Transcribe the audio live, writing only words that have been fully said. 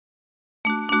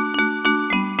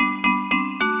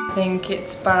I think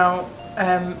it's about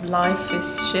life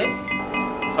is shit.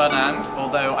 Fernand,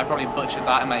 although I probably butchered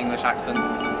that in my English accent,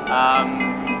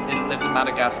 lives in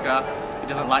Madagascar. He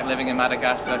doesn't like living in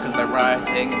Madagascar because they're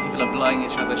rioting and people are blowing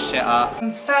each other's shit up.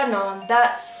 Fernand,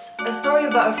 that's a story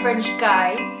about a French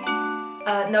guy.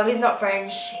 No, he's not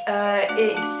French.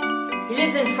 He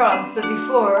lives in France, but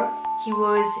before he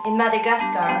was in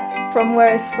Madagascar. From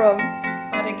where is from?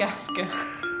 Madagascar.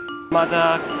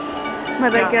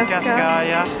 Madagascar.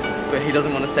 Yeah. But he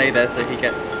doesn't want to stay there, so he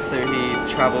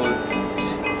travels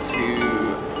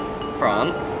to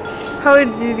France. How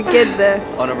did you get there?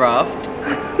 On a raft.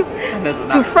 And there's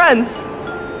To France?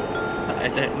 I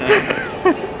don't know.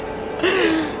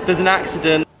 There's an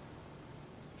accident.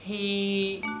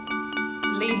 He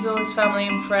leaves all his family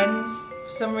and friends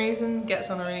for some reason, gets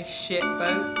on a really shit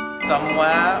boat.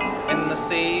 Somewhere in the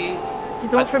sea. You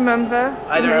don't remember?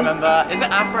 I don't remember. Is it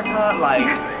Africa? Like,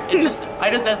 there's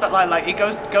that line, like,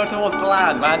 go towards the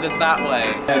land is that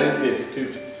way. I read the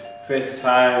script first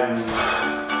time,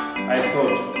 I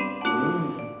thought,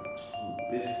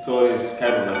 this story is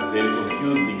kind of like very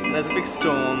confusing. There's a big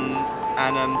storm,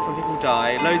 and some people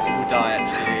die. Loads of people die,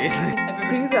 actually.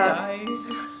 Everybody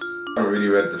dies. I really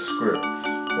read the script.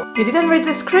 You didn't read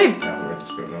the script? I haven't read the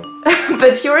script, no.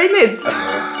 But you're in it.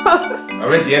 I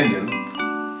read the ending.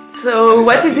 So,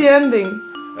 what is the ending?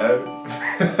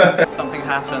 Something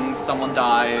happens, someone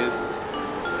dies.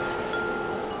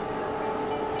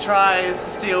 Tries to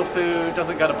steal food,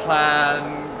 doesn't go to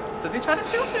plan. Does he try to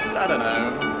steal food? I don't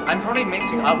know. I'm probably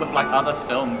mixing up with like other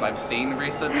films I've seen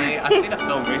recently. I've seen a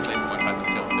film recently someone tries to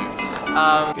steal food.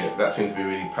 Yeah, that seems to be a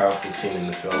really powerful scene in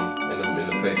the film, in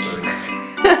the play, sorry.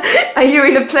 Are you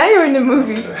in a play or in a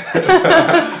movie?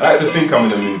 I like to think I'm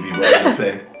in a movie, but I'm in a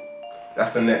play.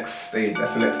 That's the next stage,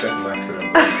 that's the next step in my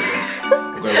career.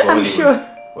 I'm going to I'm sure.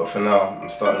 But for now, I'm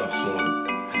starting off small.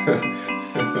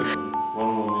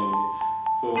 One moment.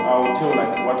 So I'll tell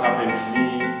like what happened to me.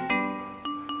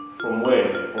 From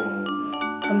where?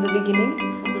 From the beginning?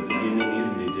 From the beginning,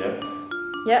 isn't it, yeah?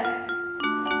 Yeah.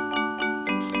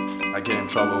 I get in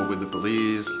trouble with the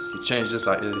police. He changed his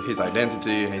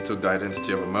identity and he took the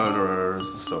identity of a murderer,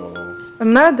 so... A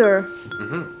murder?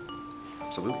 Mm-hmm.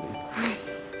 Absolutely.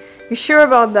 You sure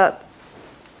about that?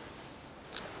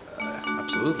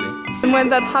 Absolutely. And when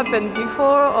that happened,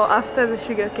 before or after the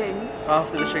sugar cane?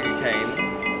 After the sugar cane,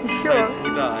 You sure? loads of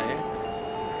people die.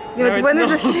 Yeah, No, but when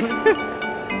is it's the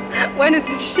when is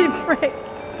the shipwreck?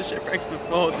 The shipwreck's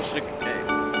before the sugar cane.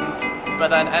 But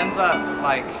then ends up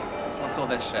like, what's all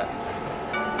this shit?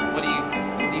 What do you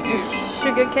do?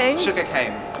 Sugar cane? Sugar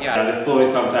canes, And yeah. the story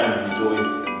sometimes it always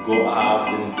go up,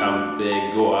 then it comes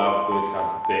back, go up, then it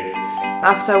comes back.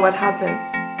 After what happened?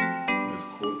 It was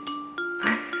cool.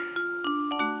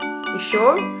 You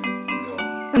sure?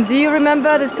 No. And do you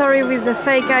remember the story with the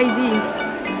fake ID?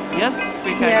 Yes,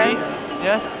 fake Yeah. ID.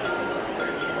 Yes.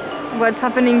 What's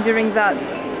happening during that?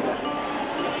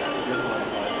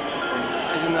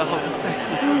 I don't know how to say.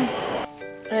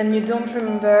 And you don't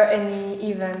remember any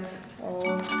event?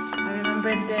 Or... I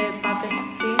remember the puppet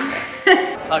scene.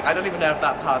 Like, I don't even know if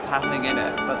that part's happening in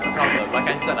it. That's the problem. Like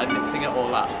I said, I'm mixing it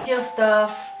all up. Steal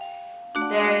stuff.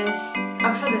 I'm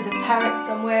sure there's a parrot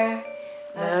somewhere.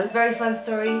 It's a very fun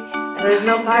story. There is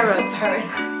no pirate. There's no parrot.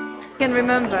 I can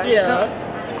remember. Yeah,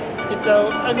 it's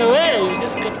unaware, you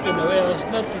just got to be unaware, I was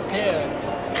not prepared.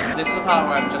 This is the part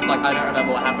where I'm just like, I don't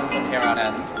remember what happens from here on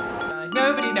end.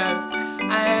 Nobody knows.